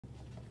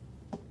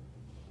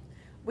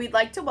We'd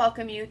like to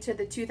welcome you to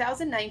the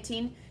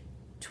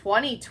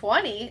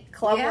 2019-2020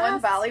 Club Yes.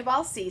 One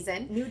volleyball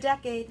season. New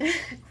decade.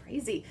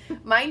 Crazy.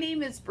 My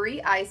name is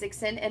Bree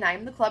Isaacson, and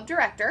I'm the club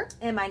director.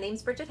 And my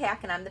name's Bridget Hack,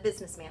 and I'm the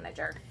business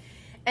manager.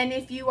 And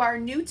if you are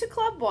new to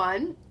Club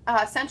One,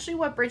 essentially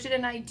what Bridget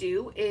and I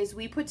do is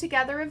we put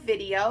together a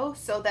video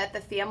so that the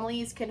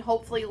families can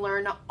hopefully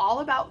learn all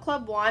about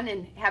Club One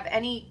and have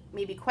any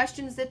maybe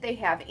questions that they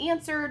have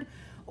answered,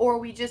 or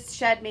we just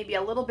shed maybe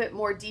a little bit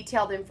more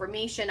detailed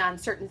information on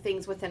certain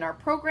things within our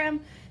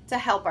program to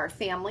help our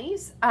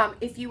families.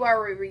 If you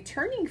are a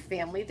returning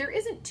family, there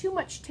isn't too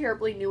much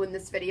terribly new in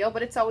this video,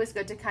 but it's always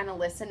good to kind of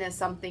listen as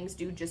some things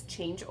do just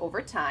change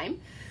over time.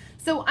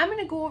 So I'm going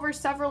to go over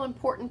several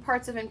important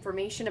parts of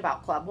information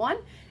about Club One,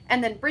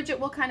 and then Bridget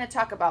will kind of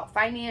talk about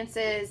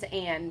finances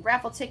and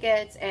raffle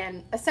tickets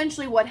and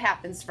essentially what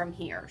happens from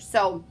here.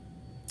 So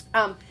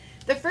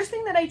the first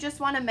thing that I just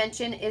want to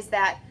mention is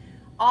that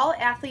all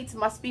athletes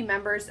must be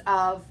members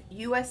of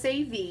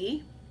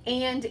USAV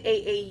and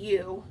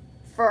AAU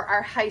for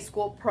our high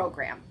school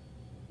program.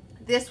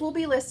 This will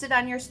be listed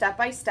on your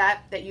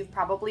step-by-step that you've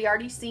probably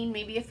already seen,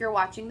 maybe if you're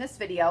watching this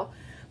video,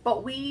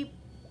 but we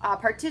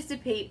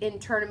participate in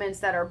tournaments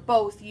that are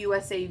both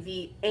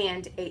USAV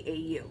and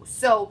AAU.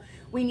 So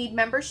we need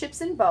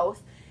memberships in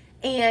both,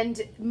 and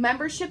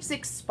memberships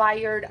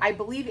expired. I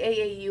believe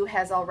AAU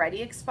has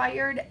already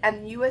expired,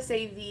 and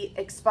USAV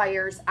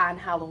expires on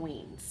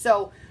Halloween.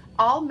 So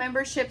all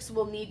memberships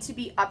will need to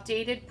be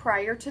updated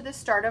prior to the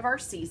start of our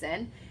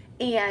season,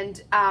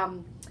 and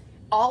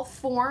all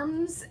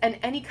forms and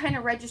any kind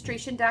of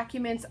registration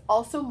documents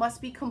also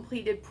must be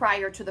completed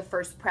prior to the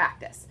first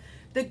practice.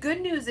 The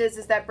good news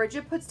is that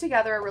Bridget puts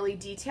together a really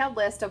detailed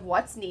list of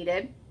what's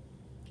needed.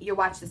 You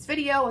watch this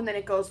video and then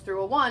it goes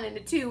through a 1 and a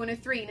 2 and a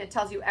 3 and it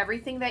tells you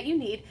everything that you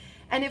need.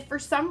 And if for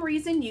some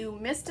reason you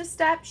missed a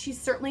step, she's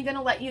certainly going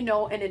to let you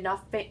know in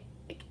enough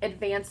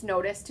advance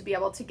notice to be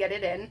able to get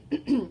it in.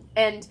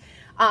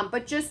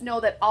 But just know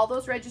that all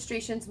those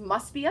registrations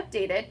must be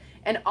updated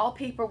and all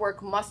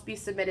paperwork must be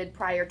submitted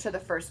prior to the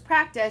first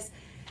practice.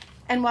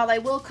 And while I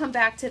will come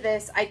back to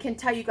this, I can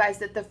tell you guys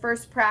that the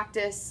first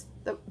practice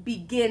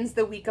begins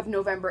the week of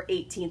November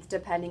 18th,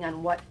 depending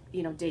on what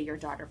day your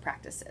daughter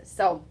practices.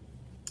 So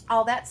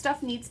all that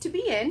stuff needs to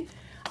be in.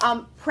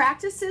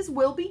 Practices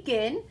will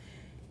begin,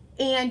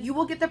 and you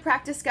will get the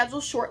practice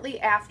schedule shortly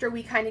after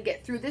we kind of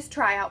get through this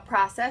tryout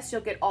process.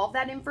 You'll get all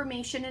that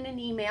information in an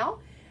email.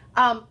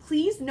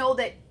 Please know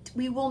that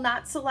we will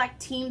not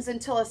select teams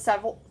until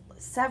several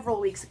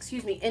weeks,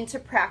 into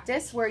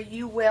practice, where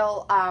you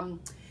will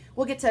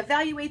we'll get to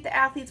evaluate the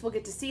athletes. We'll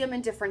get to see them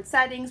in different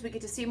settings. We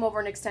get to see them over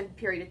an extended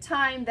period of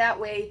time. That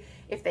way,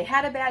 if they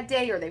had a bad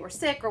day or they were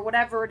sick or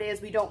whatever it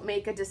is, we don't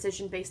make a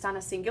decision based on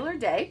a singular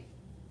day.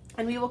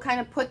 And we will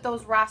kind of put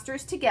those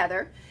rosters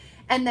together.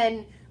 And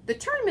then the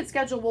tournament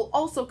schedule will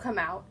also come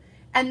out.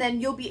 And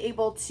then you'll be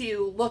able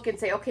to look and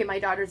say, okay, my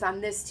daughter's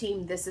on this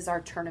team. This is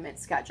our tournament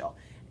schedule.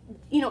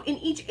 In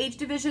each age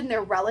division,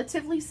 they're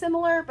relatively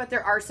similar, but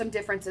there are some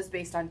differences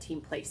based on team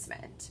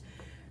placement.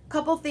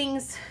 Couple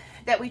things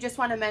that we just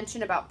want to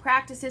mention about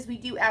practices. We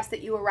do ask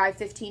that you arrive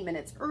 15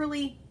 minutes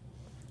early.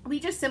 We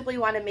just simply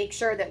want to make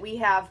sure that we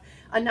have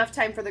enough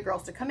time for the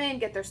girls to come in,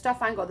 get their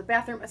stuff on, go to the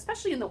bathroom,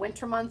 especially in the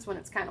winter months when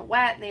it's kind of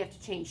wet and they have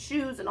to change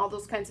shoes and all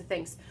those kinds of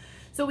things.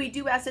 So we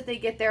do ask that they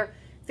get there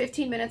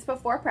 15 minutes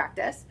before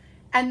practice.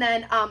 And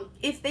then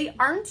if they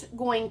aren't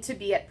going to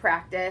be at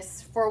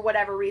practice for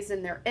whatever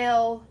reason, they're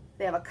ill,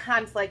 they have a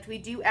conflict, we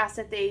do ask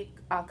that they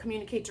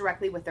communicate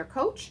directly with their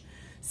coach.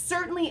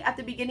 Certainly at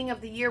the beginning of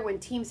the year when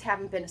teams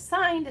haven't been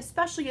assigned,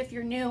 especially if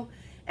you're new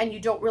and you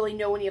don't really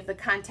know any of the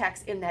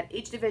contacts in that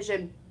age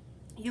division,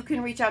 you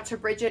can reach out to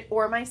Bridget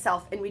or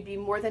myself and we'd be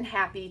more than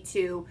happy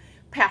to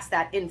pass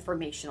that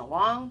information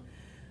along.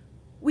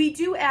 We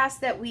do ask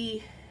that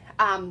we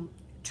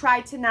try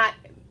to not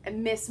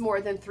miss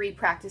more than 3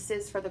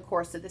 practices for the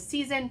course of the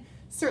season.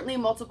 Certainly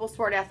multiple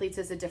sport athletes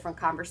is a different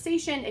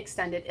conversation.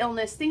 Extended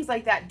illness, things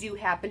like that do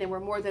happen, and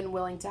we're more than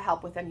willing to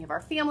help with any of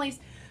our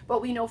families.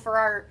 But we know for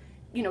our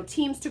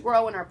teams to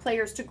grow and our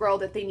players to grow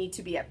that they need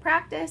to be at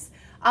practice.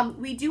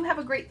 We do have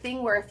a great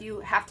thing where if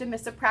you have to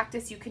miss a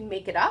practice, you can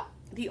make it up.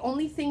 The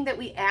only thing that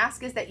we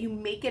ask is that you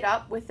make it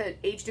up with an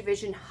age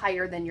division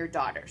higher than your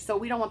daughter. So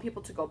we don't want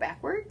people to go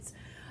backwards.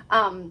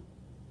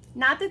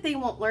 Not that they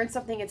won't learn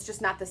something, it's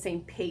just not the same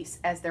pace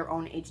as their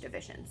own age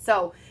division.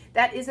 So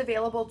that is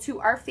available to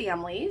our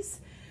families.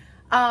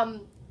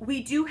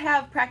 We do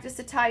have practice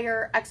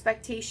attire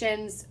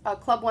expectations, a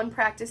Club One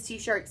practice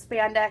t-shirt,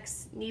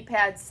 spandex, knee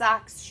pads,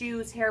 socks,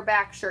 shoes, hair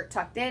back, shirt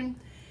tucked in.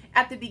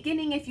 At the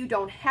beginning, if you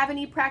don't have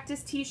any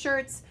practice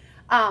t-shirts,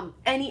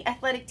 any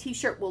athletic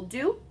t-shirt will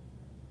do.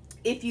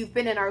 If you've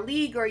been in our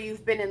league or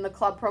you've been in the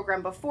club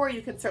program before,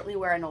 you can certainly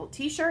wear an old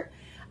t-shirt.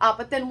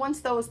 But then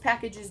once those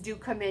packages do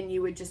come in,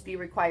 you would just be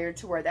required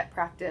to wear that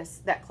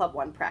Club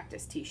One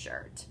practice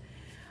t-shirt.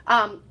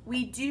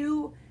 We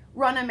do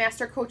run a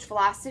master coach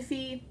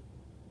philosophy,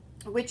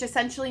 which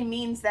essentially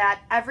means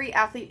that every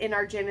athlete in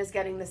our gym is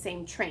getting the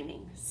same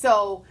training.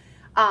 So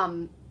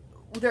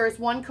There's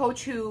one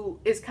coach who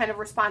is kind of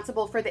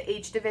responsible for the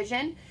age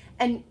division,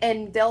 and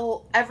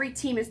every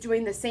team is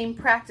doing the same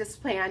practice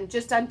plan,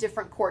 just on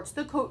different courts.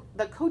 The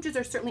coaches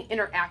are certainly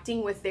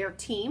interacting with their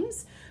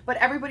teams, but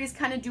everybody's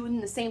kind of doing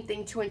the same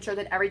thing to ensure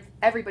that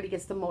everybody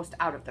gets the most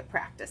out of the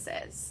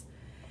practices.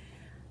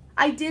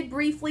 I did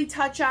briefly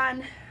touch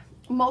on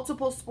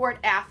multiple sport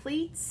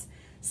athletes.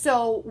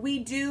 So we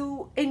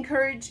do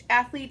encourage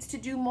athletes to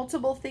do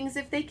multiple things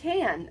if they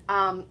can.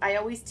 I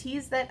always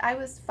tease that I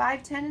was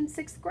 5'10" in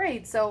 6th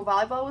grade, so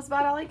volleyball was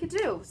about all I could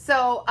do.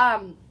 So,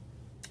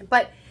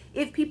 but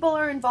if people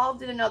are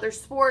involved in another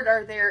sport,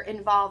 or they're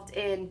involved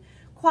in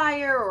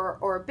choir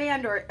or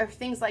band or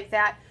things like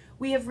that,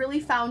 we have really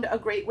found a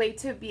great way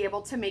to be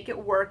able to make it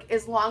work,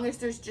 as long as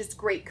there's just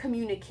great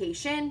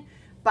communication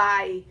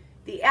by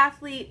the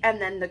athlete and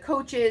then the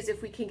coaches,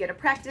 if we can get a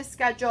practice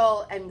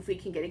schedule and if we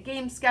can get a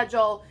game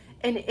schedule.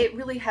 And it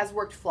really has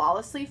worked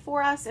flawlessly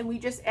for us, and we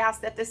just ask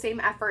that the same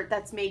effort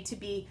that's made to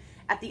be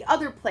at the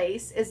other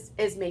place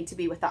is made to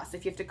be with us.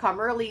 If you have to come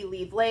early,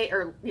 leave late,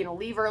 or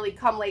leave early,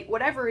 come late,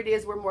 whatever it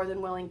is, we're more than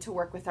willing to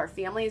work with our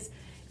families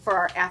for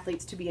our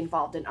athletes to be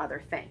involved in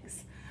other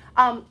things.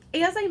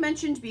 As I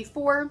mentioned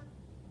before,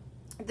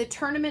 the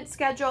tournament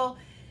schedule,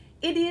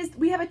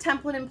 we have a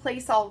template in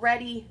place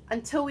already.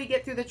 Until we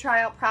get through the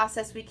tryout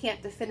process, we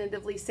can't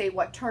definitively say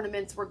what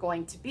tournaments we're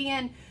going to be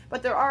in,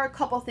 but there are a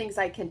couple things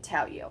I can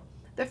tell you.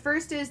 The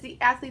first is the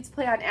athletes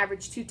play on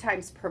average 2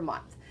 times per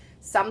month.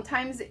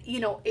 Sometimes,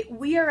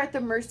 we are at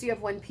the mercy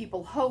of when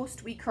people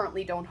host. We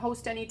currently don't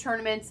host any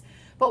tournaments,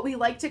 but we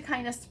like to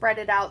kind of spread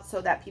it out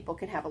so that people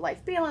can have a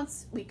life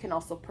balance. We can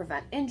also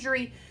prevent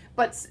injury,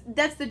 but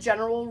that's the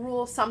general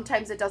rule.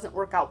 Sometimes it doesn't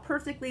work out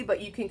perfectly,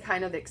 but you can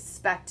kind of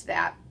expect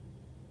that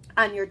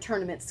on your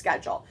tournament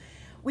schedule.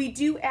 We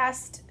do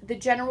ask, the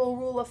general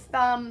rule of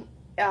thumb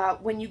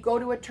when you go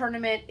to a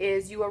tournament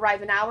is you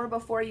arrive an hour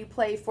before you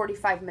play,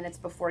 45 minutes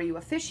before you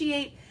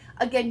officiate.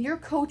 Again, your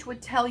coach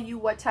would tell you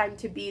what time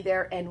to be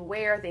there and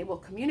where. They will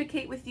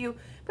communicate with you,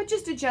 but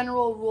just a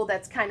general rule,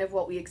 that's kind of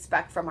what we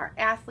expect from our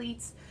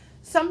athletes.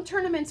 Some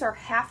tournaments are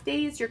half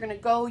days. You're going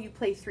to go, you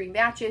play 3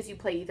 matches, you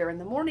play either in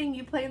the morning,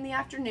 you play in the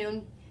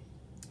afternoon,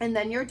 and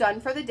then you're done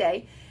for the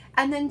day.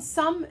 And then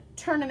some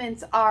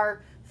tournaments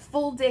are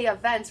full day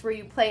events where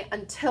you play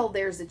until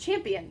there's a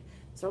champion.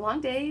 These are long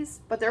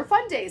days, but they're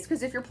fun days,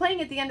 because if you're playing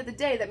at the end of the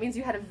day, that means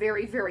you had a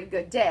very, very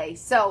good day.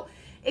 So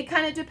it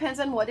kind of depends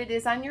on what it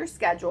is on your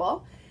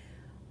schedule.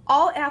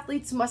 All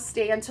athletes must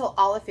stay until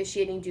all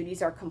officiating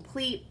duties are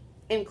complete.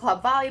 In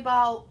club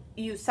volleyball,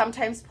 you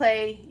sometimes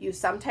play, you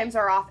sometimes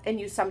are off, and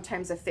you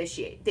sometimes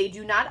officiate. They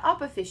do not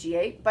up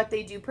officiate, but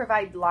they do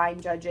provide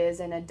line judges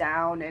and a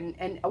down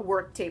and a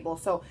work table.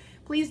 So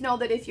please know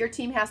that if your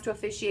team has to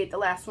officiate the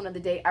last one of the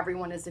day,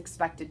 everyone is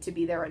expected to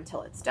be there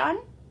until it's done.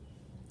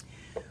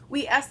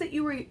 We ask that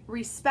you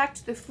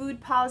respect the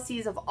food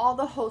policies of all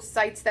the host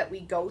sites that we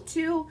go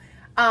to.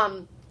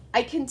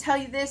 I can tell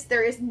you this,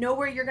 there is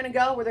nowhere you're going to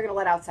go where they're going to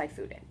let outside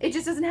food in. It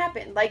just doesn't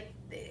happen. Like,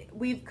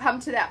 we've come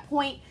to that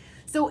point.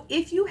 So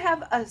if you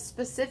have a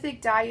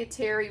specific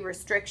dietary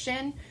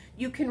restriction,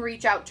 you can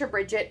reach out to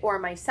Bridget or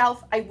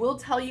myself. I will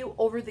tell you,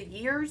 over the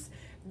years,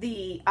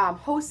 the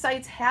host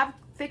sites have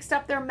fixed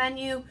up their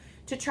menu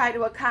to try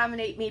to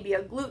accommodate maybe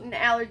a gluten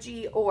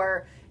allergy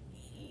or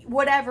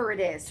whatever it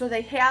is. So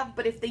they have,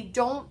 but if they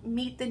don't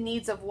meet the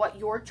needs of what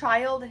your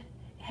child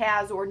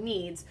has or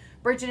needs,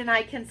 Bridget and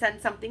I can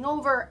send something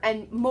over,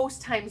 and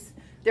most times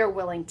they're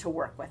willing to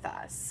work with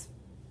us.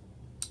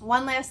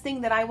 One last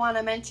thing that I want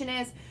to mention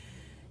is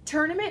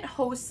tournament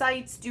host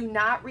sites do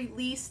not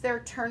release their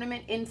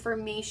tournament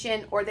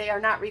information, or they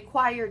are not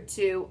required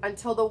to,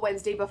 until the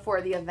Wednesday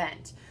before the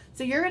event.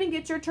 So you're going to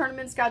get your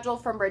tournament schedule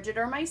from Bridget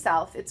or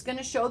myself. It's going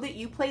to show that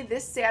you play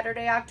this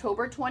Saturday,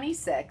 October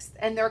 26th,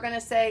 and they're going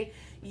to say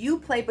you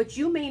play, but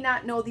you may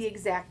not know the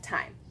exact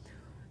time.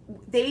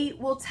 They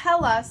will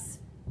tell us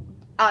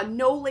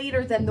no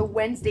later than the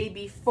Wednesday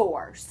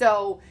before.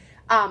 So,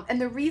 and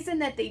the reason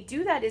that they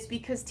do that is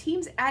because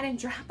teams add and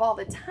drop all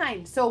the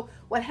time. So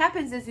what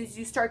happens is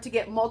you start to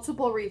get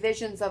multiple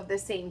revisions of the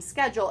same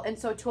schedule. And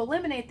so to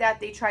eliminate that,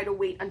 they try to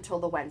wait until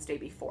the Wednesday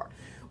before.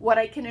 What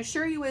I can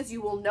assure you is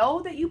you will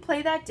know that you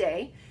play that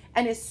day.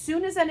 And as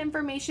soon as that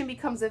information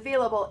becomes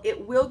available,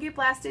 it will get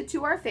blasted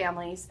to our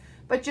families.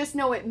 But just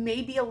know it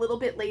may be a little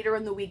bit later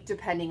in the week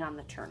depending on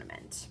the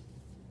tournament.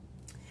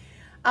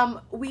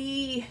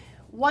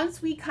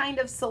 Once we kind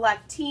of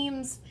select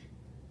teams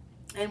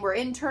and we're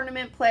in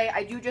tournament play,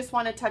 I do just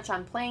want to touch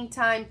on playing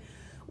time.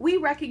 We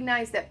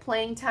recognize that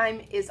playing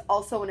time is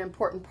also an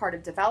important part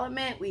of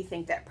development. We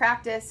think that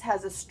practice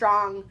has a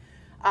strong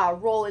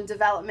role in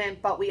development,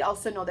 but we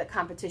also know that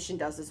competition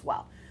does as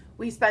well.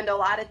 We spend a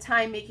lot of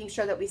time making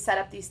sure that we set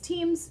up these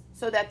teams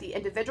so that the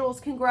individuals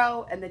can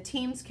grow and the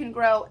teams can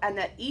grow, and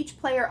that each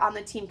player on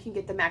the team can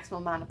get the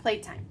maximum amount of play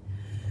time.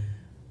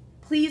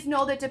 Please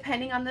know that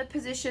depending on the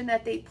position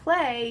that they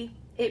play,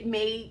 it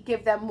may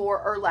give them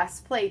more or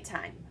less play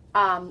time.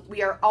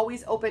 We are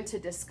always open to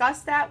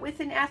discuss that with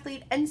an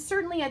athlete, and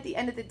certainly at the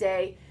end of the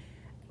day,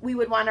 we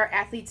would want our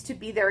athletes to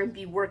be there and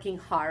be working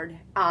hard.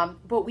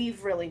 But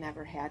we've really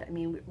never had. I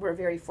mean, we're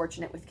very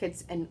fortunate with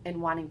kids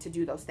and wanting to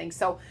do those things.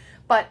 So,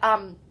 but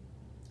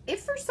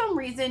if for some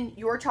reason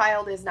your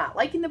child is not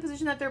liking the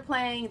position that they're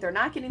playing, they're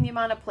not getting the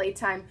amount of play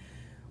time,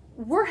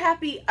 we're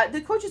happy.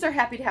 The coaches are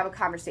happy to have a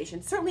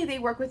conversation. Certainly they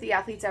work with the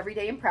athletes every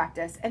day in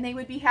practice, and they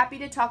would be happy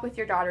to talk with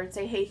your daughter and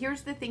say, hey,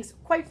 here's the things.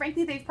 Quite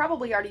frankly, they've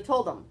probably already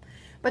told them,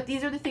 but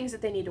these are the things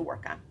that they need to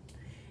work on.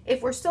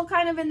 If we're still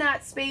kind of in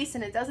that space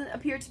and it doesn't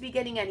appear to be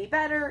getting any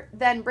better,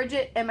 then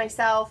Bridget and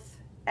myself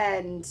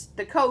and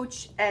the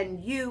coach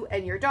and you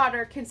and your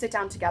daughter can sit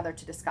down together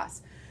to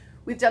discuss.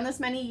 We've done this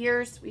many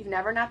years. We've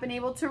never not been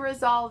able to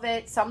resolve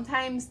it.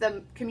 Sometimes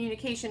the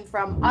communication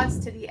from us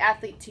to the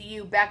athlete to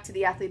you, back to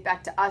the athlete,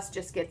 back to us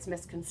just gets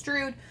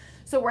misconstrued.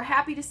 So we're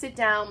happy to sit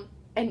down,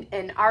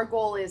 and our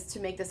goal is to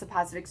make this a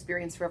positive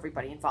experience for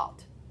everybody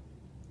involved.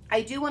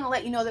 I do want to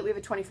let you know that we have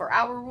a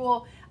 24-hour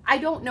rule. I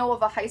don't know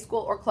of a high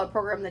school or club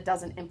program that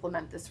doesn't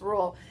implement this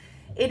rule.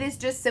 It is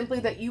just simply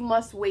that you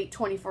must wait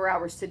 24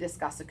 hours to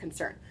discuss a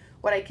concern.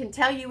 What I can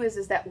tell you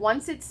is that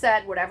once it's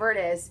said, whatever it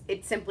is,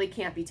 it simply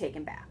can't be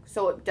taken back.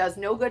 So it does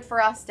no good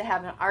for us to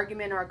have an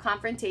argument or a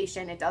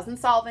confrontation. It doesn't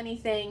solve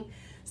anything.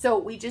 So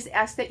we just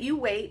ask that you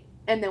wait,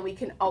 and then we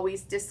can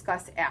always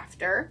discuss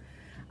after.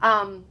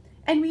 And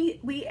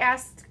we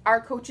ask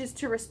our coaches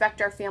to respect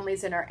our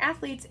families and our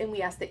athletes, and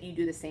we ask that you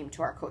do the same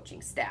to our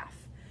coaching staff.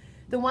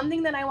 The one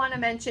thing that I want to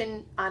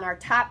mention on our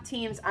top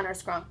teams, on our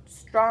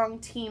strong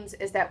teams,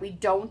 is that we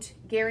don't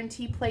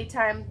guarantee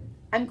playtime.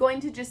 I'm going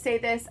to just say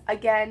this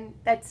again,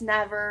 that's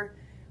never,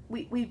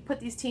 we put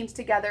these teams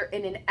together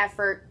in an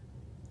effort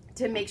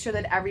to make sure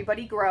that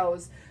everybody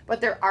grows,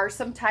 but there are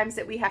some times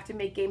that we have to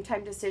make game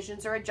time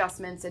decisions or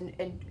adjustments,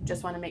 and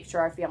just want to make sure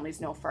our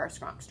families know for our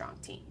strong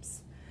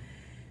teams.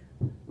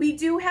 We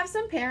do have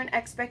some parent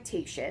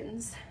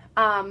expectations,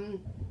 and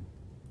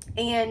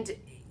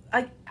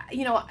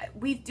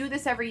we do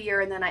this every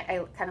year, and then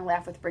I kind of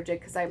laugh with Bridget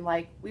because I'm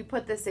like, we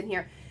put this in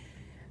here.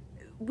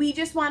 We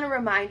just want to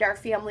remind our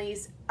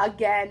families,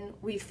 again,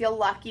 we feel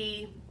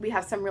lucky. We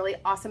have some really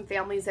awesome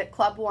families at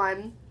Club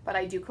One, but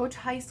I do coach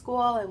high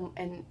school,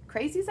 and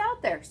crazy's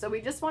out there. So we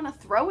just want to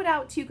throw it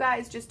out to you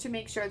guys just to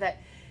make sure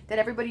that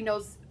everybody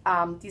knows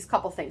these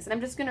couple things. And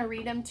I'm just going to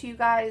read them to you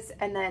guys,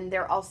 and then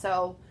they're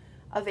also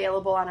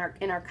available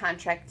in our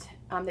contract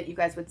that you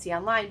guys would see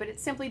online. But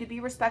it's simply to be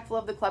respectful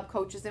of the club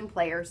coaches and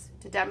players,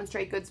 to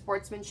demonstrate good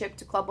sportsmanship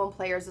to Club One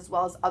players as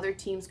well as other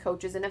teams,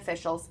 coaches, and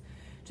officials,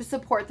 to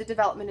support the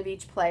development of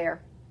each player.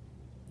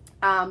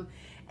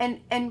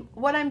 And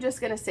what I'm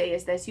just going to say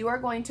is this: you are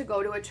going to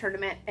go to a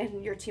tournament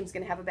and your team's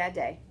going to have a bad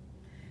day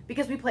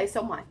because we play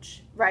so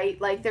much,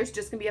 right? Like there's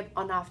just going to be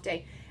an off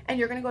day, and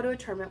you're going to go to a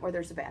tournament where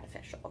there's a bad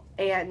official,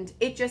 and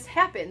it just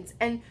happens.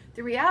 And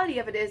the reality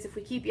of it is, if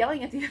we keep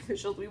yelling at the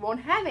officials, we won't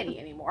have any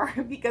anymore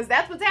because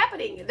that's what's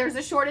happening. There's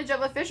a shortage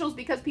of officials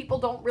because people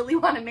don't really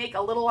want to make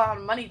a little amount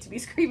of money to be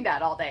screamed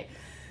at all day.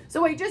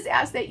 So I just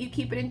ask that you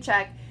keep it in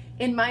check.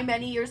 In my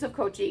many years of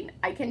coaching,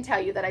 I can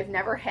tell you that I've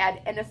never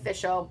had an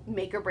official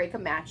make or break a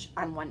match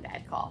on one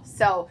bad call.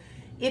 So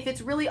if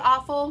it's really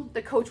awful,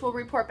 the coach will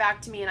report back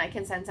to me and I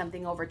can send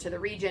something over to the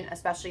region,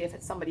 especially if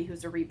it's somebody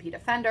who's a repeat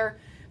offender.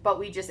 But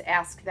we just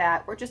ask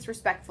that we're just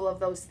respectful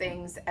of those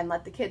things and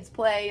let the kids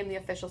play and the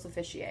officials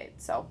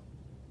officiate. So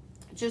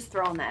just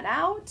throwing that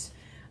out.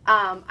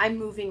 I'm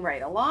moving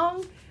right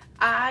along.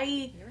 You're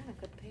in a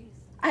good pace.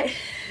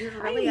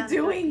 I'm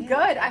doing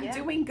good. I'm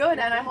doing good,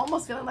 and I'm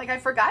almost feeling like I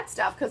forgot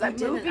stuff because I'm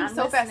moving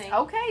so fast.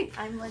 Okay.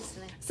 I'm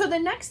listening. So the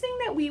next thing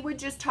that we would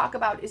just talk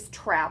about is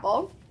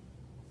travel.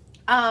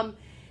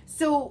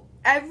 So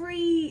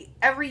every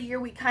year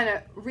we kind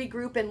of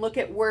regroup and look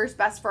at where's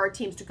best for our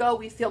teams to go.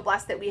 We feel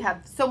blessed that we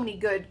have so many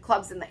good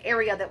clubs in the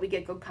area that we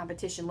get good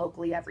competition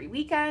locally every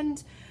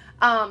weekend.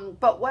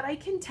 But what I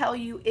can tell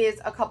you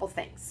is a couple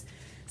things.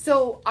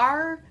 So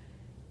our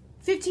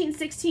 15s,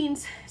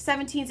 16s,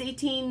 17s,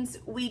 18s,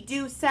 we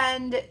do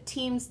send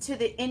teams to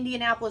the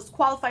Indianapolis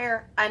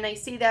qualifier, and I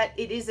see that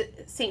it is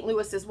St.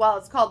 Louis as well.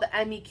 It's called the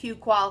MEQ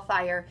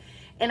qualifier,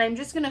 and I'm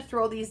just going to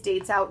throw these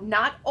dates out.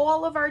 Not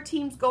all of our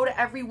teams go to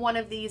every one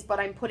of these, but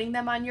I'm putting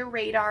them on your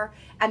radar,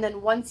 and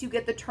then once you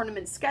get the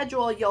tournament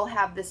schedule, you'll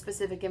have the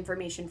specific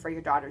information for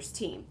your daughter's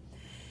team.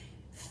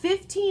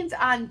 15s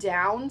on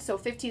down, so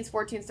 15s,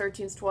 14s,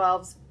 13s,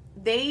 12s,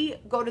 they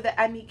go to the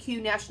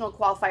MEQ National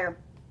Qualifier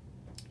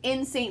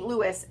in St.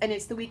 Louis, and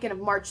it's the weekend of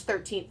March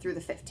 13th through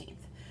the 15th.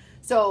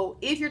 So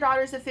if your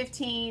daughter's a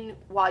 15,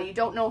 while you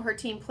don't know her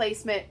team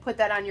placement, put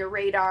that on your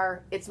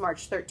radar. It's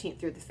March 13th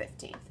through the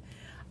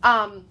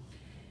 15th.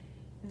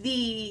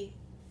 The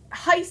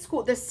high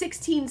school, the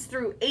 16s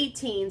through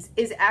 18s,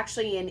 is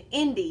actually in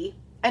Indy,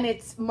 and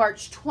it's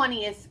March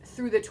 20th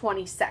through the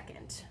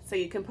 22nd. So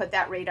you can put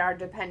that radar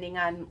depending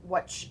on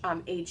what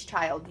age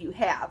child you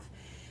have.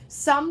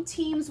 Some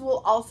teams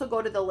will also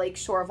go to the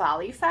Lakeshore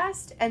Volley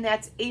Fest, and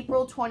that's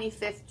April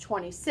 25th,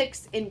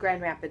 26th in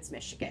Grand Rapids,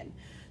 Michigan.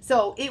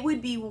 So it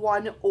would be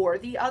one or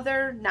the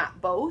other, not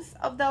both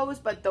of those,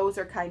 but those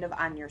are kind of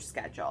on your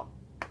schedule.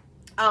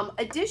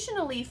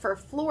 Additionally, for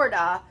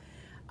Florida,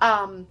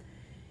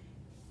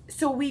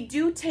 So we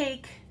do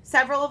take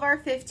several of our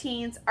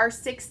 15s, our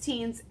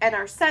 16s, and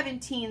our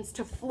 17s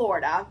to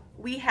Florida.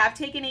 We have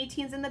taken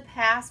 18s in the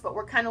past, but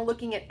we're kind of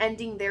looking at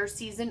ending their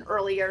season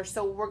earlier.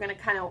 So we're going to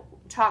kind of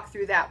talk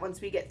through that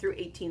once we get through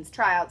 18s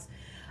tryouts.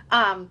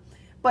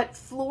 But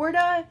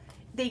Florida,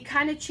 they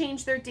kind of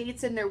change their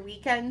dates and their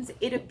weekends.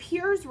 It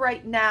appears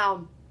right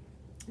now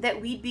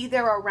that we'd be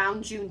there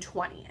around June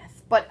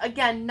 20th. But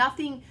again,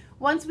 nothing,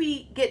 once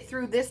we get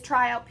through this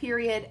tryout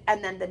period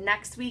and then the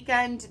next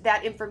weekend,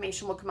 that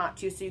information will come out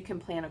to you so you can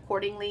plan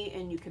accordingly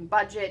and you can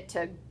budget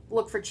to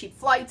look for cheap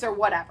flights or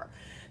whatever.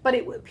 But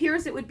it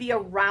appears it would be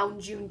around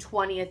June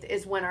 20th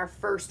is when our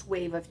first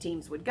wave of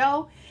teams would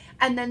go.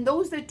 And then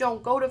those that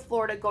don't go to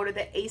Florida go to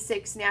the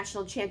A6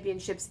 National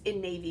Championships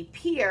in Navy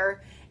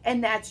Pier,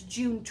 and that's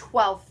June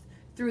 12th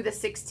through the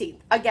 16th.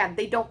 Again,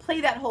 they don't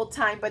play that whole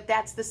time, but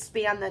that's the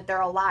span that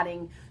they're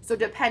allotting. So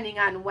depending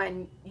on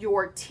when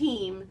your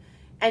team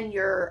and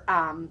your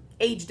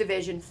age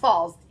division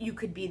falls, you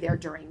could be there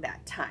during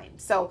that time.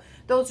 So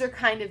those are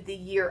kind of the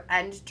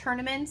year-end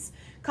tournaments.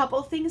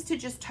 Couple things to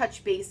just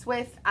touch base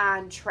with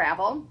on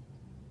travel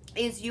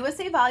is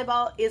USA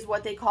Volleyball is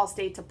what they call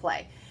stay to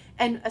play.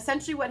 And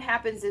essentially what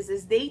happens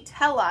is they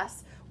tell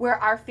us where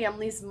our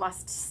families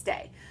must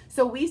stay.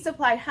 So we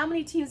supply how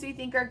many teams we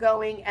think are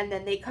going, and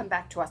then they come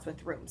back to us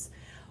with rooms.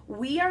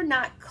 We are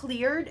not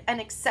cleared and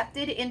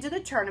accepted into the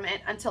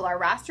tournament until our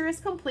roster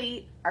is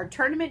complete, our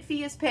tournament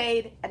fee is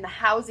paid, and the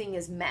housing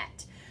is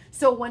met.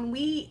 So when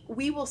we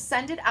will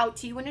send it out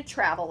to you in a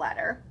travel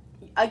letter.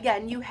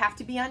 Again, you have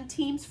to be on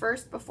teams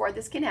first before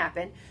this can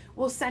happen.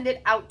 We'll send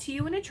it out to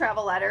you in a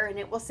travel letter, and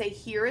it will say,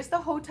 here is the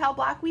hotel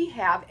block we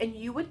have, and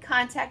you would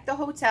contact the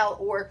hotel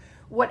or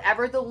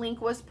whatever the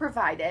link was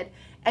provided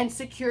and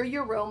secure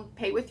your room,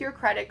 pay with your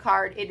credit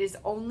card. It is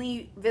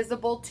only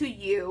visible to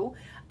you.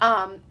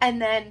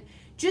 And then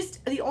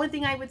just the only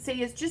thing I would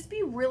say is just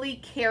be really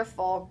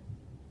careful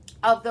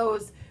of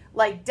those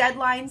like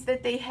deadlines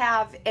that they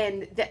have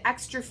and the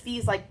extra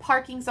fees, like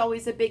parking's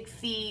always a big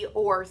fee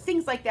or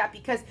things like that,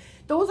 because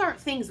those aren't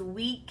things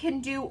we can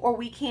do or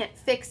we can't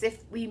fix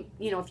if we,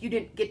 if you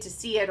didn't get to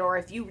see it or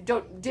if you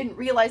didn't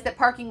realize that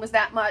parking was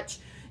that much.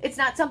 It's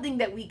not something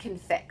that we can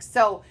fix.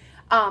 So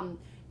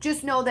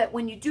just know that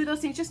when you do those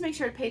things, just make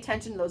sure to pay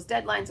attention to those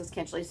deadlines, those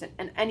cancellations,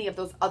 and any of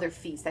those other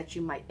fees that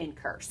you might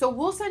incur. So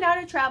we'll send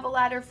out a travel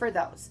letter for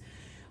those.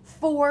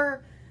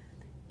 For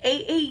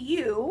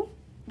AAU,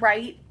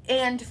 right,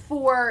 and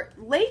for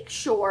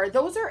Lakeshore,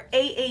 those are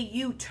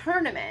AAU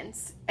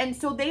tournaments, and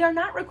so they are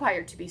not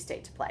required to be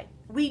stay to play.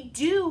 We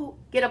do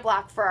get a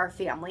block for our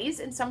families,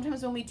 and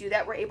sometimes when we do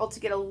that, we're able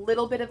to get a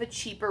little bit of a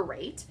cheaper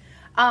rate.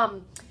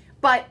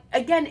 But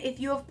again, if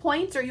you have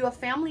points or you have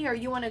family or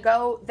you want to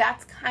go,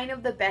 that's kind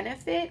of the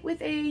benefit with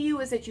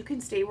AAU is that you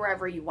can stay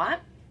wherever you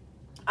want.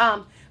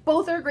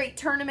 Both are great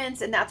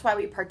tournaments, and that's why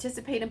we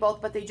participate in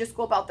both, but they just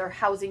go about their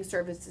housing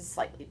services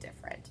slightly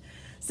different.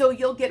 So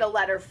you'll get a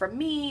letter from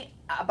me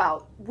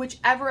about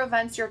whichever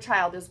events your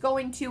child is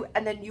going to,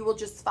 and then you will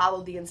just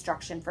follow the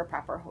instruction for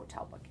proper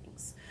hotel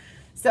bookings.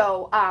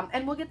 So,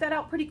 and we'll get that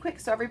out pretty quick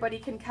so everybody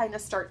can kind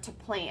of start to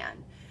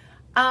plan.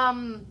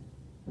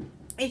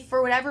 If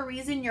for whatever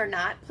reason you're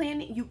not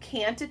planning, you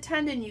can't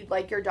attend and you'd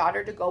like your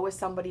daughter to go with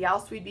somebody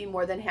else, we'd be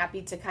more than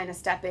happy to kind of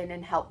step in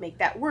and help make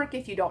that work.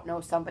 If you don't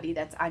know somebody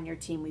that's on your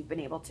team, we've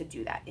been able to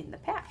do that in the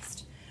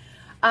past.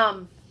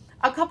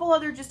 A couple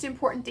other just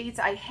important dates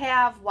I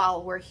have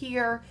while we're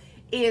here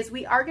is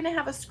we are going to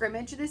have a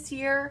scrimmage this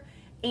year,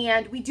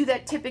 and we do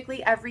that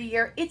typically every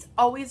year. It's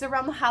always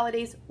around the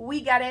holidays.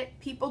 We get it.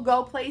 People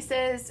go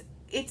places.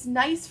 It's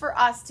nice for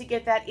us to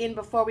get that in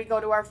before we go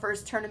to our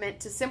first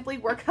tournament to simply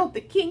work out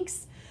the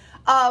kinks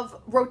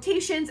of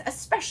rotations,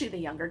 especially the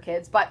younger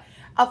kids, but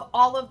of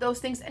all of those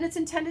things. And it's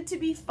intended to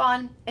be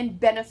fun and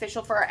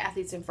beneficial for our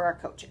athletes and for our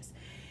coaches.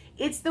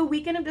 It's the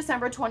weekend of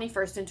December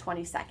 21st and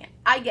 22nd.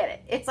 I get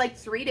it. It's like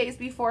 3 days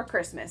before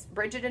Christmas.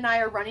 Bridget and I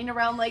are running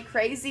around like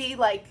crazy,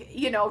 like,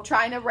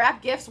 trying to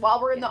wrap gifts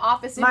while we're in the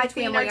office. My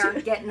family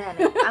aren't getting in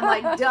it. I'm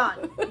like,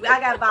 done. I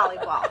got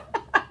volleyball.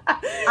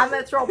 I'm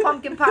going to throw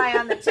pumpkin pie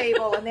on the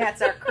table, and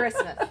that's our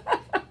Christmas.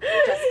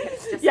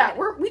 Just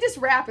kidding. We just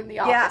wrap in the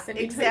office and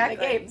exactly.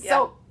 Play the game.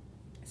 Yeah.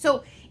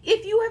 So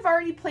if you have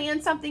already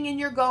planned something and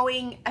you're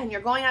going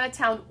out of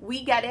town,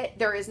 we get it.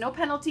 There is no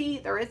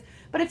penalty.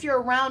 But if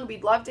you're around,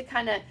 we'd love to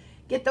kind of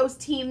get those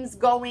teams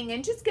going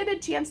and just get a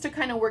chance to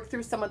kind of work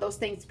through some of those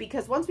things,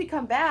 because once we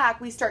come back,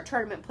 we start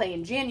tournament play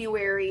in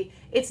January.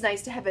 It's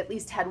nice to have at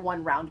least had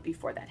one round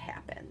before that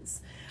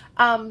happens.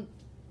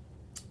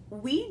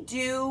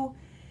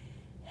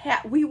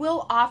 We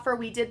will offer,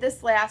 we did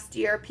this last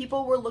year,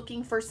 people were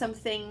looking for some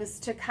things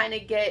to kind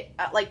of get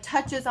like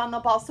touches on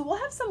the ball. So we'll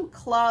have some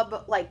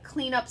club like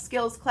cleanup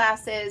skills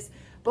classes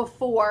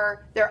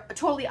before. They're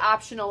totally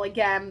optional.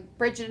 Again,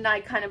 Bridget and I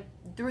kind of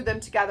threw them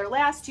together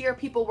last year,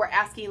 people were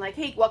asking like,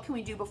 hey, what can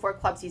we do before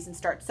club season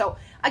starts? So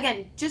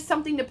again, just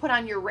something to put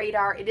on your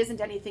radar. It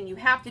isn't anything you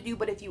have to do,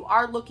 but if you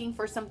are looking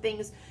for some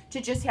things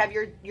to just have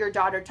your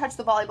daughter touch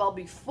the volleyball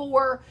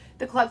before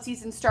the club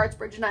season starts,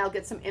 Bridget and I will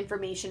get some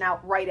information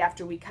out right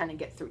after we kind of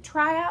get through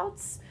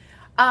tryouts.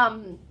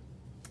 And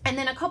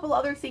then a couple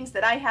other things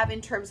that I have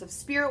in terms of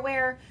spirit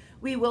wear.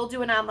 We will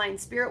do an online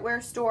spirit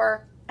wear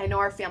store. I know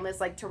our families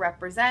like to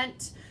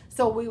represent,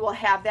 so we will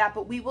have that,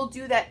 but we will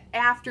do that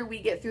after we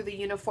get through the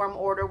uniform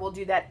order. We'll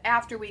do that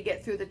after we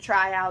get through the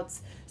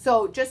tryouts.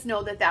 So just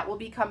know that that will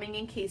be coming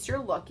in case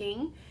you're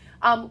looking.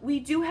 We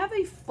do have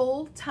a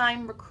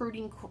full-time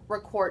recruiting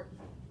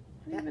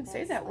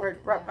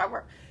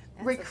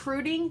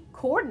recruiting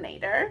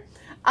coordinator,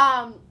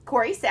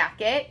 Corey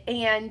Sackett,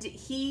 and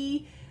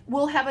he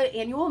will have an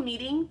annual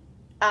meeting.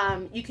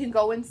 You can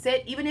go and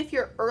sit, even if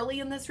you're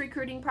early in this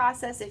recruiting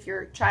process, if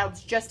your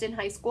child's just in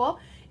high school,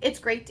 it's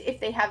great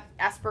if they have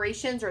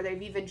aspirations or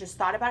they've even just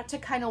thought about it to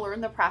kind of learn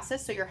the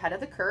process so you're ahead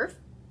of the curve.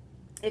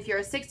 If you're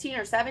a 16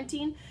 or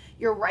 17,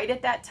 you're right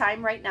at that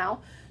time right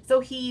now. So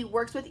he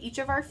works with each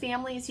of our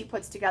families, he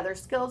puts together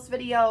skills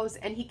videos,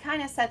 and he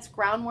kind of sets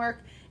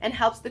groundwork and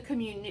helps the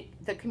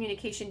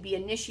communication be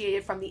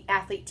initiated from the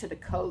athlete to the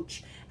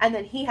coach. And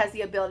then he has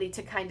the ability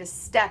to kind of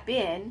step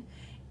in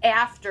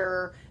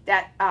after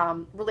that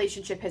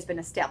relationship has been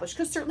established,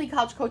 because certainly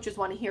college coaches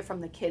want to hear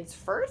from the kids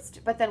first,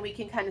 but then we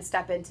can kind of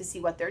step in to see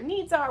what their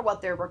needs are, what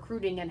they're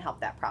recruiting, and help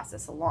that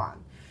process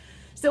along.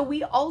 So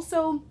we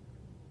also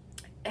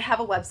have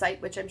a website,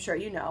 which I'm sure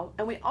you know,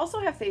 and we also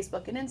have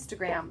Facebook and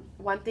Instagram.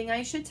 One thing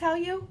I should tell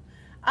you,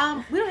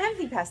 we don't have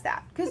anything past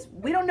that because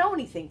we don't know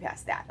anything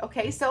past that.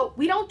 Okay, so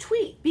we don't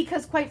tweet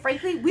because, quite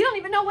frankly, we don't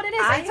even know what it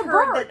is. I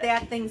heard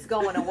that thing's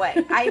going away.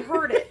 I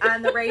heard it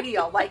on the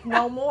radio, like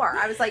no more.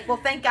 I was like, well,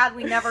 thank God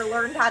we never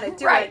learned how to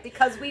do it,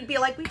 because we'd be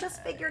like, we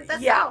just figured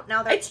this out.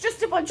 Now it's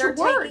just a bunch of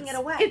words. Taking it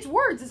away. It's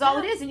words is all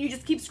it is, and you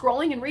just keep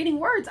scrolling and reading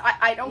words.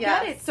 I don't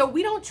get it. So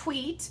we don't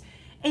tweet,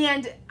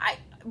 and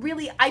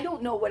I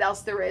don't know what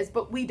else there is,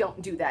 but we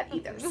don't do that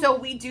either. So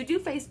we do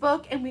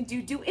Facebook and we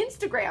do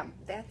Instagram.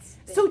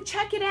 So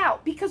check it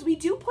out, because we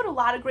do put a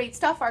lot of great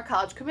stuff, our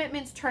college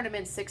commitments,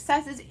 tournaments,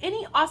 successes,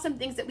 any awesome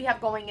things that we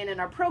have going in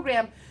our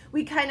program,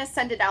 we kind of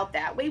send it out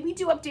that way. We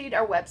do update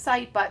our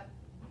website, but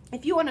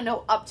if you want to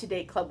know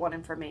up-to-date Club One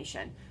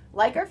information,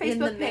 like our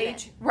Facebook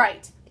page,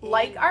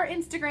 like our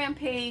Instagram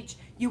page,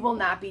 you will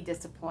not be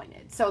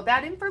disappointed. So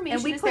that information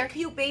is there. And we put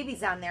cute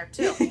babies on there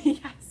too.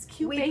 Yes,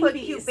 cute babies. We put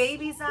cute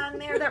babies on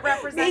there that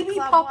represent baby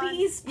Club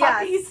puppies, One.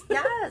 puppies.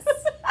 Yes.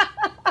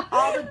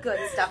 All the good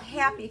stuff.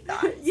 Happy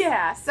thoughts.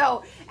 Yeah.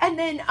 So, and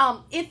then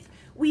if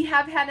we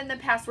have had in the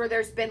past where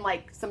there's been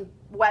like some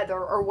weather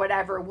or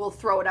whatever, we'll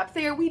throw it up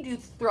there. We do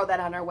throw that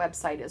on our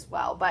website as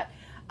well. But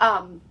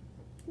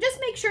just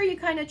make sure you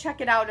kind of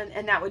check it out,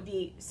 and that would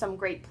be some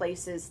great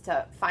places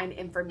to find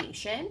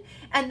information.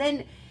 And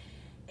then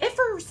if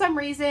for some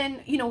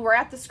reason, we're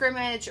at the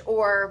scrimmage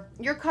or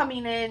you're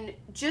coming in,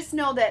 just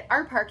know that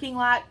our parking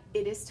lot,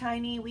 it is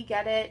tiny. We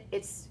get it.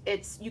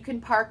 It's you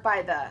can park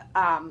by the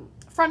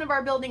front of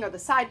our building or the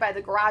side by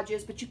the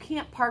garages, but you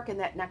can't park in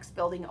that next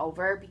building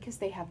over because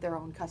they have their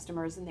own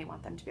customers and they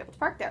want them to be able to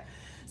park there.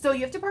 So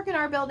you have to park in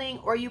our building,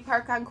 or you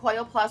park on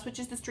Coyle Plus, which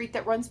is the street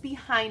that runs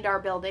behind our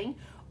building,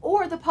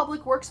 or the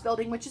Public Works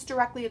building, which is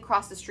directly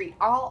across the street.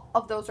 All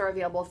of those are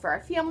available for our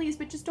families,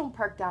 but just don't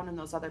park down in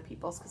those other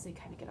people's because they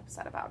kind of get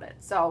upset about it.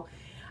 So,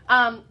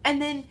 and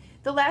then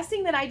the last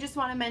thing that I just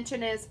want to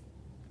mention is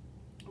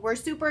we're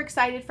super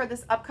excited for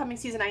this upcoming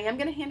season. I am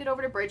going to hand it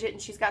over to Bridget,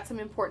 and she's got some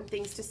important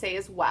things to say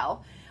as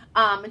well.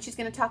 And she's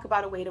going to talk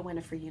about a way to win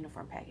a free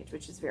uniform package,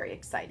 which is very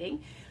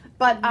exciting.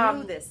 But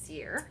new this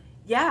year.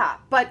 Yeah,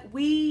 but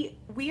we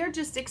are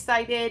just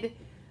excited.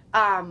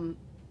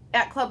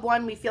 At Club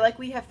One, we feel like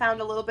we have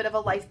found a little bit of a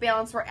life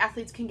balance where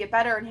athletes can get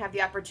better and have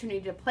the opportunity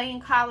to play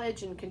in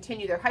college and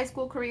continue their high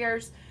school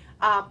careers,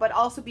 but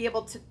also be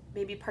able to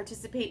maybe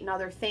participate in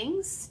other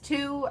things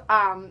too.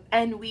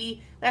 And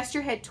we last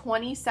year had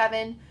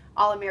 27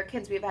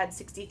 All-Americans. We've had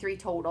 63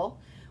 total.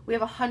 We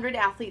have 100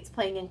 athletes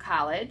playing in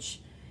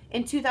college.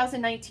 In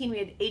 2019, we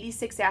had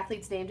 86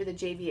 athletes named to the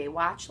JVA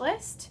watch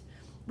list.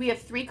 We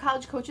have 3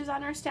 college coaches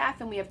on our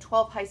staff, and we have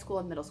 12 high school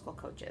and middle school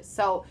coaches.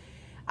 So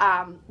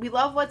we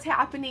love what's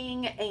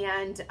happening,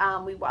 and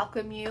we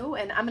welcome you.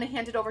 And I'm going to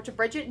hand it over to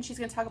Bridget, and she's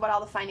going to talk about all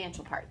the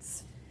financial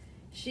parts.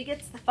 She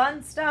gets the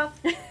fun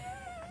stuff.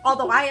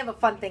 Although I have a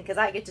fun thing because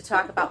I get to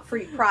talk about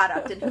free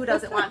product, and who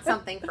doesn't want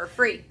something for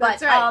free? But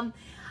that's right.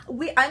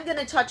 I'm going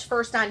to touch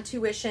first on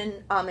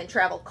tuition and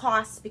travel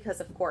costs,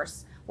 because, of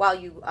course, while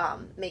you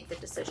make the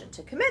decision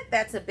to commit,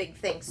 that's a big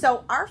thing.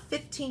 So our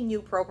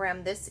 15U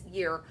program this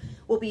year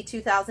will be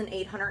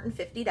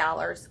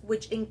 $2,850,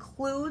 which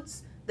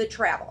includes the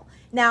travel.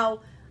 Now,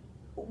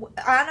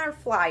 on our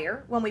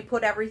flyer, when we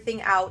put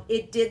everything out,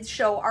 it did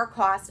show our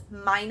cost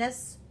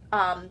minus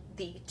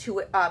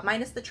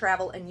the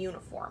travel and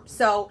uniform.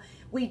 So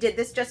we did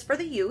this just for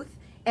the youth,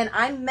 and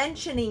I'm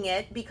mentioning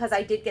it because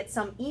I did get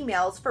some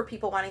emails for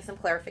people wanting some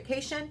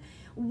clarification.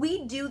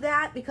 We do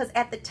that because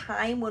at the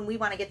time when we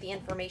want to get the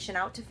information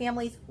out to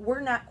families,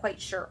 we're not quite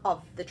sure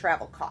of the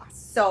travel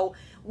costs. So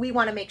we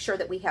want to make sure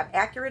that we have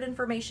accurate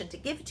information to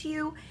give to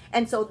you.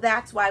 And so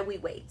that's why we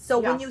wait. So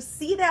when you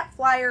see that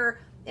flyer,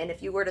 and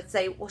if you were to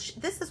say, well,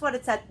 this is what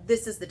it said,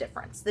 this is the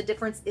difference. The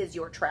difference is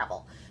your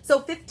travel. So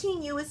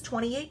 15U is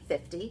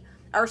 $2,850.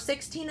 Our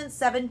 16 and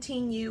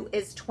 17U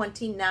is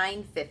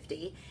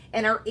 $2,950.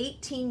 And our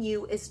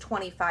 18U is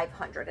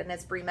 $2,500. And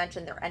as Bree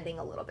mentioned, they're ending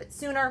a little bit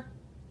sooner,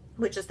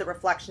 which is the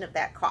reflection of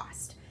that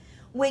cost.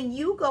 When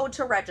you go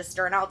to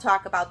register, and I'll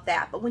talk about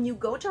that, but when you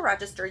go to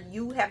register,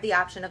 you have the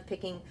option of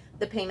picking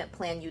the payment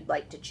plan you'd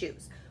like to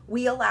choose.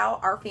 We allow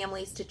our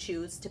families to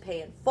choose to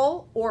pay in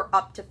full or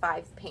up to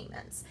 5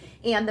 payments.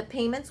 And the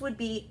payments would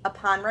be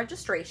upon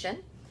registration.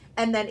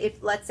 And then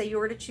if, let's say you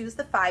were to choose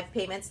the 5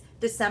 payments,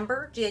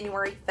 December,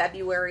 January,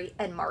 February,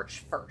 and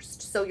March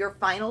 1st. So your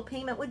final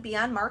payment would be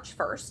on March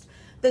 1st.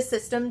 The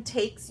system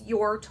takes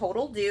your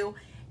total due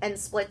and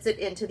splits it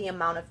into the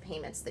amount of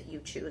payments that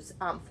you choose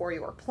for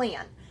your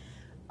plan.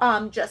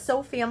 Just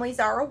so families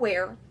are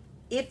aware,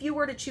 if you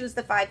were to choose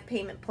the 5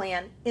 payment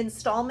plan,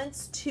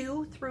 installments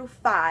 2 through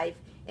 5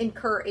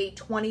 incur a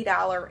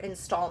 $20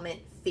 installment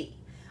fee.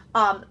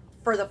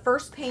 For the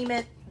first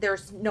payment,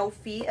 there's no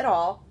fee at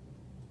all.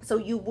 So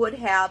you would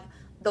have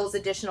those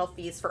additional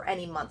fees for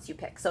any months you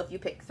pick. So if you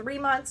pick 3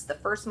 months, the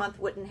first month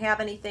wouldn't have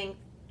anything,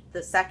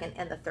 the second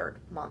and the third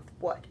month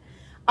would.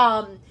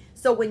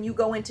 So when you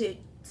go into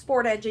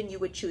Sport Engine, you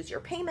would choose your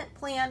payment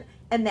plan,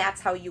 and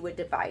that's how you would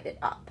divide it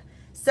up.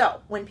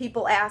 So when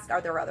people ask,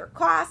 are there other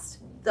costs?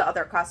 The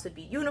other costs would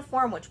be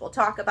uniform, which we'll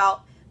talk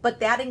about, but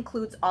that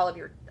includes all of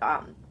your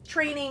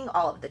training,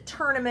 all of the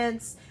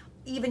tournaments,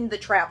 even the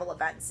travel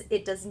events.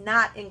 It does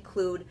not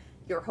include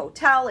your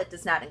hotel. It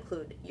does not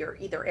include your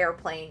either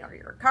airplane or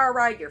your car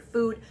ride, your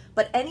food,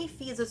 but any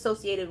fees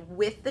associated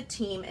with the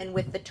team and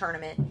with the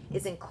tournament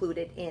is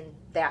included in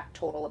that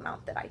total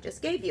amount that I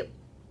just gave you.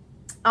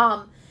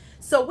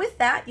 So with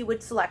that, you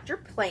would select your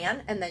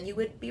plan and then you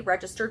would be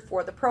registered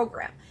for the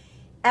program.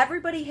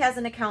 Everybody has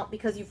an account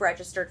because you've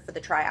registered for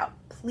the tryout.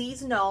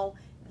 Please know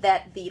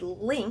that the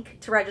link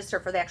to register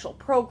for the actual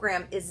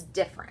program is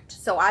different.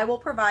 So I will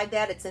provide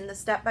that. It's in the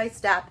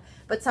step-by-step,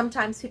 but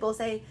sometimes people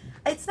say,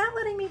 it's not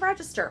letting me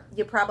register.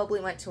 You probably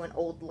went to an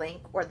old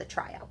link or the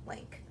tryout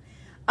link.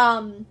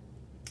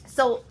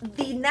 So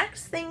the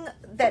next thing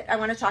that I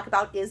want to talk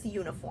about is the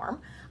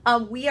uniform.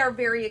 We are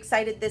very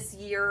excited this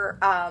year.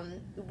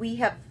 We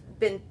have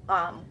been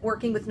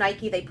working with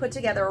Nike. They put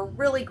together a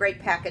really great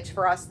package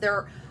for us.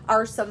 There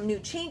are some new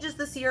changes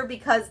this year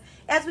because,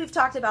 as we've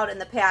talked about in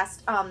the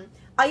past,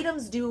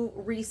 items do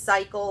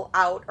recycle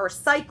out or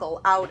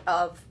cycle out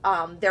of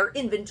their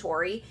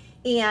inventory,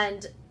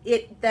 and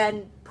it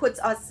then puts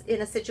us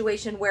in a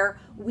situation where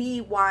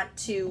we want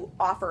to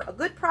offer a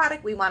good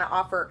product, we want to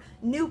offer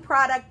new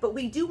product, but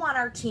we do want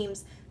our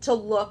teams to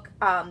look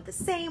the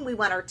same. We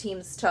want our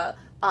teams to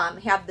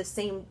have the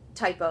same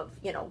type of,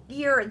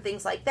 gear and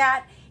things like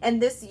that.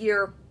 And this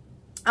year,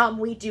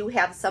 we do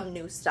have some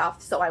new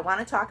stuff. So I want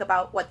to talk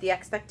about what the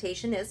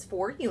expectation is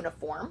for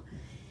uniform.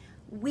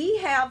 We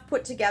have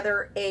put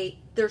together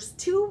there's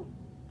 2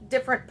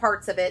 different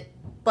parts of it,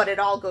 but it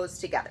all goes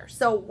together.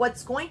 So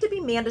what's going to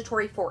be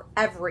mandatory for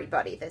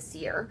everybody this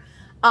year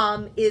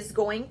is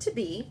going to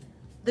be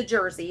the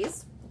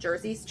jerseys.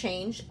 Jerseys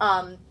change.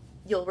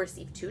 You'll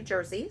receive 2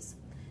 jerseys,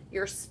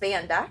 your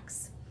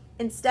spandex.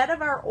 Instead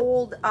of our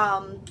old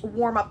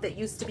warm-up that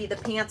used to be the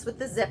pants with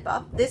the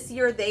zip-up, this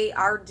year they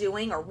are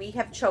doing, or we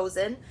have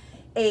chosen,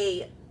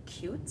 a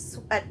cute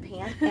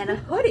sweatpant and a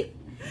hoodie.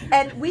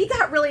 And we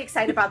got really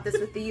excited about this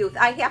with the youth.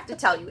 I have to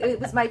tell you, it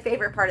was my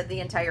favorite part of the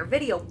entire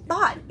video,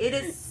 but it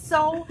is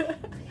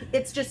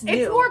it's just new.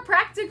 It's more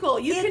practical.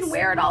 You can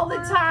wear it all the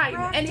time.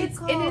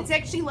 Practical. And it's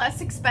actually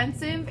less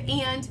expensive.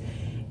 And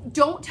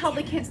don't tell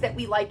the kids that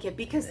we like it,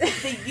 because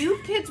the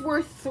youth kids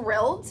were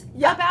thrilled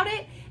about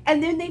it.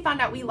 And then they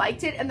found out we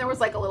liked it, and there was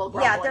like a little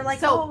grumbling. Yeah, they're like,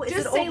 so is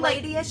just it say old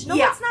like, ladyish? No,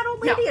 it's not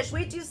old ladyish.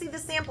 Wait till you see the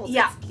samples.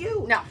 Yeah. It's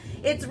cute. No.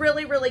 It's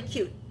really, really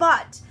cute.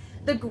 But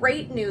the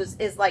great news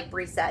is, like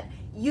Bree said,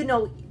 you're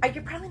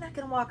probably not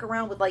going to walk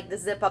around with like the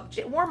zip-up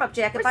warm-up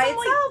jacket by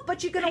itself,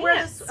 but you're going to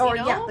wear this,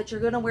 but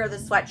you're going to wear the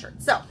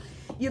sweatshirt. So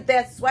you have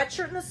that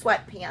sweatshirt and the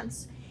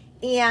sweatpants.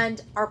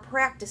 And our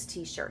practice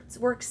t-shirts.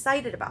 We're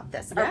excited about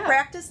this. Yeah. Our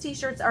practice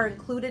t-shirts are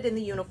included in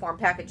the uniform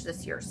package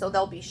this year. So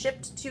they'll be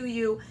shipped to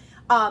you.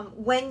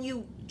 When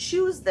you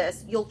choose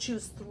this, you'll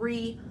choose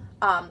 3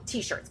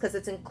 t-shirts because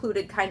it's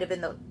included kind of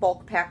in the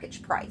bulk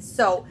package price.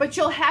 So, but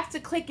you'll have to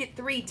click it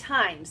 3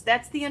 times.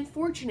 That's the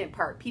unfortunate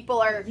part.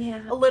 People are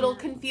a little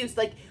confused.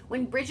 Like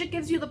when Bridget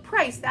gives you the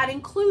price, that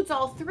includes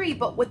all 3,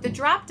 but with the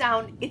drop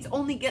down, it's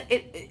only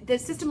the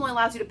system only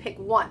allows you to pick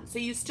 1. So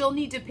you still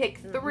need to pick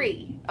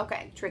 3.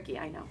 Okay, tricky,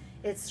 I know.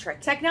 It's tricky.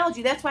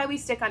 Technology, that's why we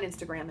stick on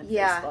Instagram and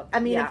Facebook. I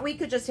mean, if we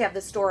could just have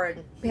the store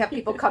and have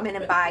people come in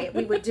and buy it,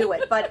 we would do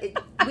it. But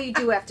we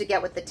do have to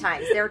get with the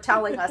times. They're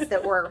telling us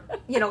that we're,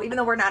 even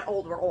though we're not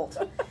old, we're old.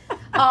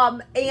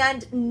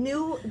 And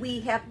we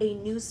have a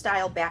new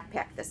style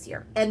backpack this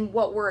year. And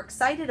what we're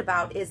excited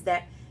about is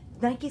that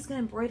Nike's going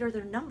to embroider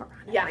their number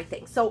on Yeah.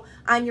 everything. So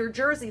on your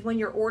jerseys, when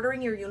you're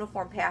ordering your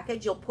uniform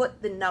package, you'll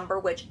put the number,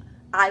 which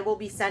I will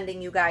be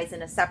sending you guys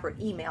in a separate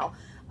email,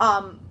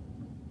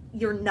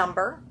 your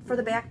number for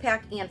the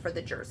backpack and for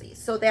the jerseys.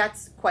 So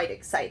that's quite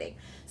exciting.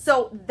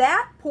 So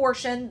that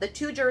portion, the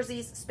 2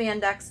 jerseys,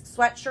 spandex,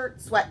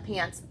 sweatshirt,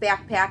 sweatpants,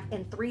 backpack,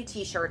 and 3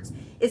 t-shirts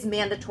is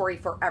mandatory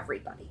for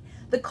everybody.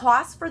 The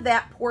cost for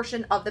that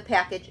portion of the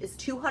package is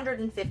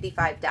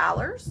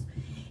 $255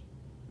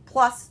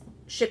 plus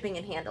shipping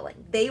and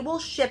handling. They will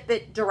ship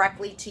it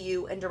directly to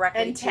you and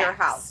directly And to your tax.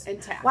 house.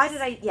 And tax. Why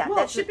did I? Yeah, Well,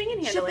 that's shipping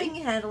and handling.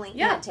 Shipping and handling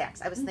Yeah. and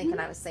tax. I was thinking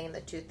I was saying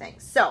the 2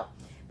 things. So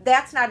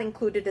that's not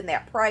included in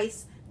that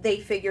price. They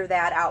figure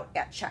that out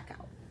at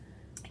checkout.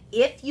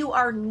 If you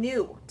are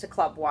new to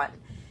Club One,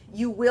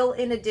 you will,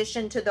 in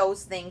addition to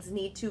those things,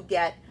 need to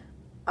get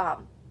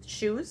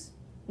shoes,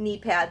 knee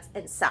pads,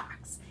 and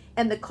socks.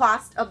 And the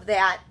cost of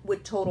that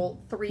would total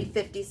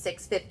 $350,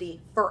 $650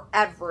 for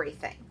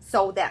everything.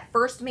 So that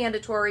first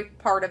mandatory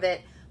part of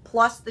it,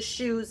 plus the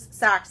shoes,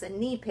 socks, and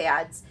knee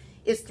pads,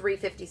 is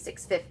 $350,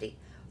 $650.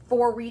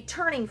 For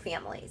returning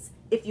families,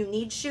 if you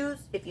need shoes,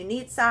 if you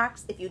need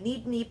socks, if you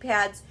need knee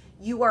pads,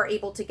 you are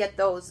able to get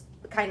those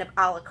kind of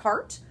a la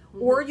carte,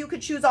 or you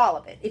could choose all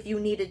of it if you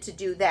needed to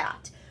do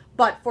that.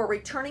 But for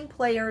returning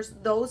players,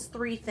 those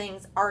 3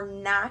 things are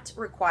not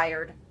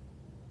required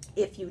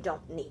if you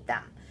don't need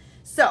them.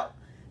 So,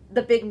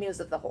 the big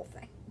news of the whole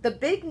thing. The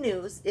big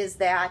news is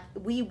that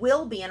we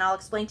will be, and I'll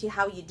explain to you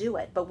how you do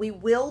it, but we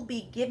will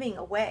be giving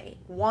away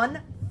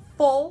 1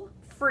 full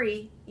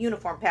free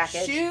uniform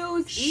package.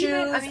 Shoes,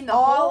 even, I mean, the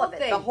all whole of it,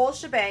 thing. the whole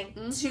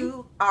shebang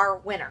to our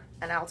winner.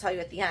 And I'll tell you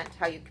at the end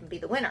how you can be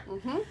the winner.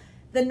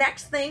 The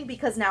next thing,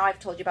 because now I've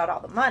told you about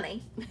all the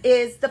money,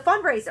 is the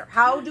fundraiser.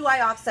 How do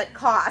I offset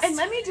costs? And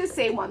let me just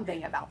say one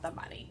thing about the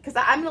money, because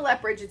I'm going to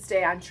let Bridget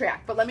stay on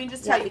track. But let me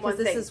just tell you one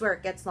because thing. this is where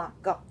it gets long.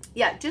 Go.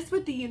 Yeah, just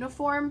with the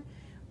uniform,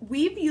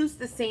 we've used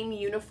the same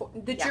uniform.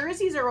 The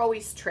jerseys are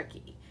always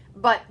tricky,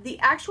 but the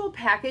actual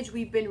package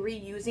we've been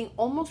reusing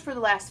almost for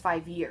the last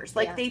 5 years.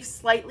 Like they've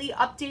slightly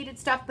updated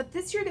stuff, but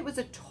this year there was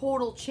a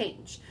total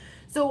change.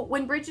 So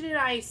when Bridget and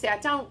I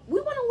sat down,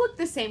 we want to look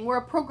the same. We're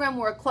a program,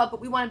 we're a club,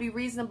 but we want to be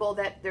reasonable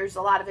that there's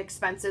a lot of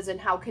expenses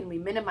and how can we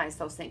minimize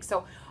those things.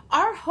 So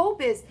our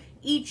hope is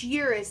each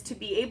year is to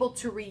be able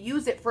to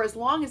reuse it for as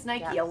long as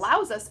Nike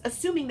allows us,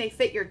 assuming they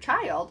fit your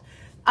child.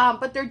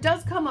 But there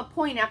does come a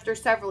point after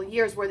several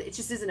years where it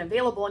just isn't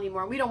available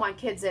anymore. We don't want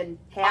kids in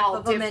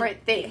all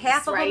different things.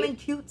 Half of right? them in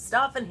cute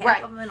stuff and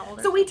half of them in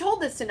older. So we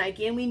told this to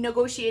Nike and we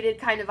negotiated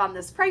kind of on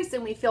this price,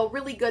 and we feel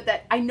really good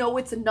that I know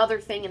it's another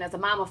thing. And as a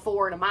mom of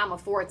 4 and a mom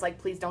of 4, it's like,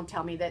 please don't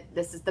tell me that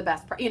this is the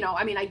best price. You know,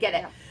 I mean, I get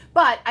it.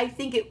 But I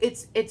think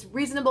it's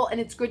reasonable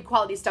and it's good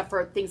quality stuff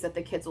for things that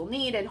the kids will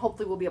need, and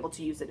hopefully we'll be able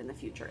to use it in the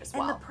future as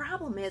well. And the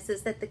problem is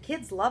that the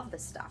kids love the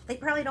stuff. They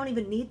probably don't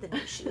even need the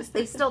new shoes.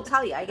 They still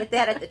tell you. I get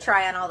that at the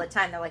try-on all the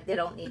time. They're like, they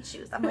don't need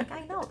shoes. I'm like,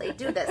 I know, they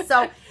do this.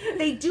 So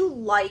they do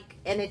like,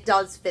 and it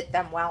does fit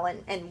them well,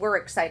 and we're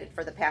excited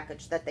for the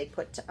package that they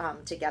put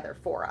together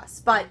for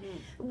us. But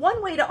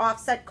one way to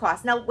offset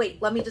costs, now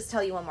wait, let me just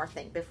tell you one more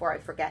thing before I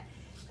forget.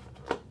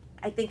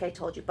 I think I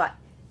told you, but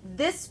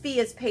this fee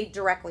is paid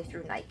directly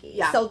through Nike.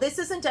 Yeah. So this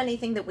isn't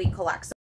anything that we collect. So